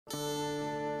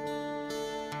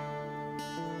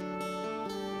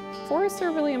Forests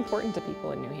are really important to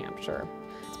people in New Hampshire.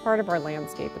 It's part of our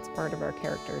landscape, it's part of our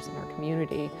characters in our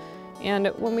community. And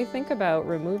when we think about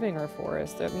removing our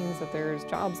forests, that means that there's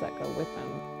jobs that go with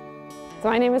them. So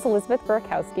my name is Elizabeth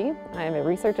Burakowski. I'm a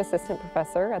research assistant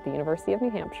professor at the University of New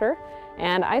Hampshire,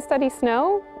 and I study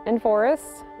snow and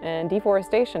forests and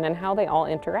deforestation and how they all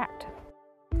interact.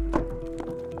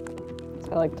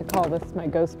 I like to call this my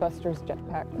Ghostbusters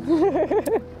jetpack.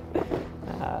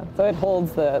 So it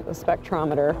holds the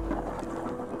spectrometer.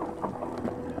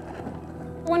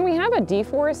 When we have a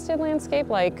deforested landscape,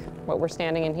 like what we're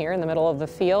standing in here in the middle of the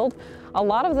field, a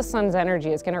lot of the sun's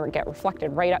energy is going to get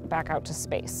reflected right back out to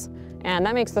space. And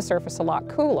that makes the surface a lot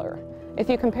cooler. If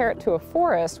you compare it to a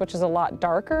forest, which is a lot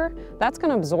darker, that's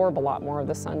going to absorb a lot more of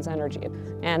the sun's energy.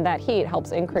 And that heat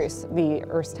helps increase the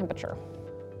Earth's temperature.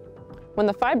 When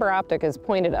the fiber optic is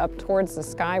pointed up towards the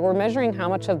sky, we're measuring how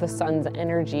much of the sun's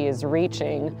energy is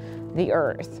reaching the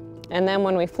Earth. And then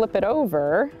when we flip it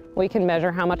over, we can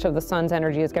measure how much of the sun's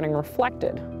energy is getting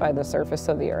reflected by the surface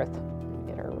of the Earth.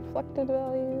 Get our reflected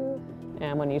value.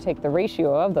 And when you take the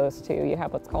ratio of those two, you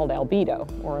have what's called albedo,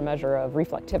 or a measure of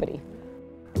reflectivity.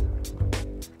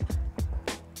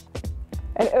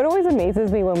 And it always amazes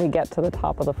me when we get to the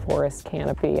top of the forest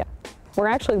canopy. We're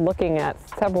actually looking at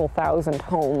several thousand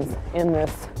homes in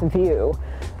this view,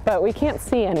 but we can't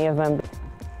see any of them.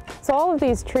 So all of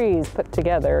these trees put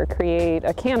together create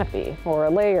a canopy, or a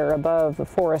layer above the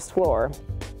forest floor.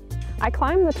 I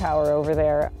climbed the tower over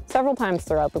there several times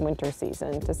throughout the winter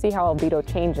season to see how albedo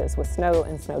changes with snow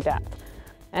and snow depth.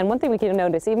 And one thing we can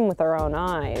notice even with our own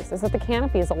eyes is that the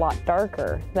canopy is a lot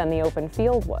darker than the open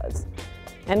field was.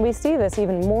 And we see this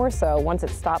even more so once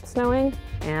it stops snowing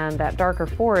and that darker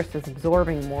forest is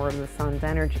absorbing more of the sun's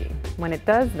energy. When it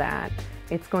does that,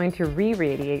 it's going to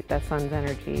re-radiate the sun's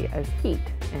energy as heat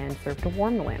and serve to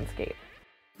warm the landscape.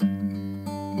 In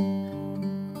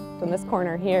this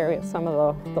corner here, we have some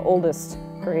of the oldest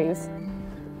graves.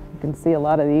 You can see a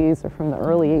lot of these are from the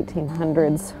early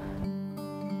 1800s.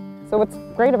 So what's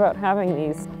great about having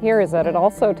these here is that it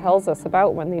also tells us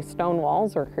about when these stone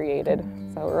walls were created,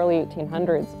 so early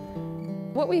 1800s.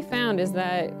 What we found is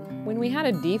that when we had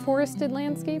a deforested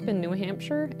landscape in New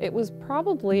Hampshire, it was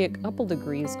probably a couple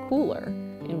degrees cooler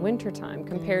in wintertime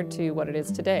compared to what it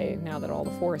is today, now that all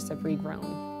the forests have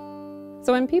regrown.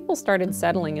 So when people started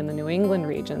settling in the New England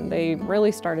region, they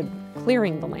really started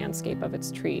clearing the landscape of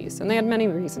its trees. And they had many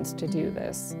reasons to do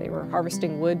this. They were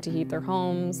harvesting wood to heat their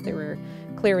homes, they were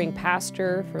clearing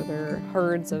pasture for their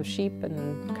herds of sheep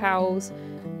and cows,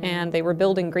 and they were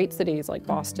building great cities like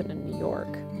Boston and New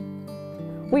York.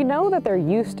 We know that there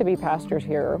used to be pastures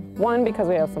here, one, because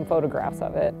we have some photographs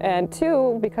of it, and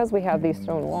two, because we have these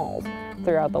stone walls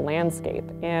throughout the landscape.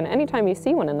 And anytime you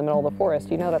see one in the middle of the forest,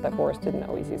 you know that the forest didn't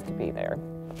always used to be there.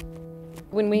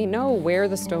 When we know where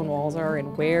the stone walls are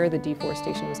and where the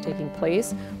deforestation was taking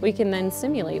place, we can then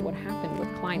simulate what happened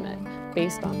with climate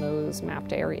based on those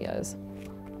mapped areas.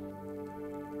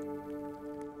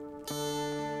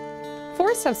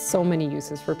 Forests have so many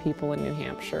uses for people in New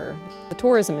Hampshire. The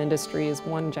tourism industry is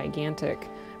one gigantic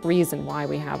reason why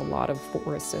we have a lot of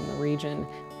forests in the region.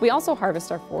 We also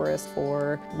harvest our forest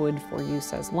for wood for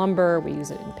use as lumber. We use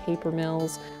it in paper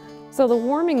mills. So the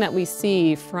warming that we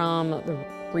see from the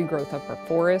regrowth of our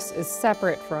forests is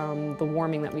separate from the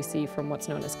warming that we see from what's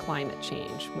known as climate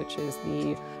change, which is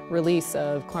the release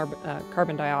of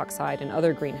carbon dioxide and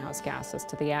other greenhouse gases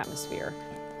to the atmosphere.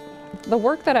 The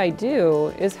work that I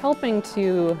do is helping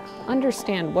to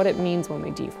understand what it means when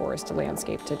we deforest a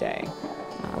landscape today.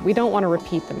 We don't want to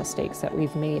repeat the mistakes that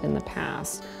we've made in the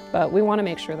past, but we want to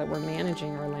make sure that we're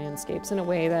managing our landscapes in a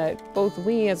way that both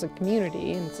we as a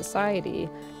community and society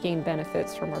gain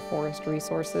benefits from our forest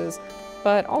resources,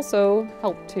 but also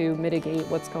help to mitigate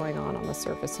what's going on the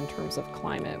surface in terms of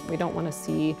climate. We don't want to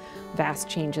see vast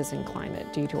changes in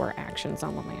climate due to our actions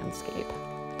on the landscape.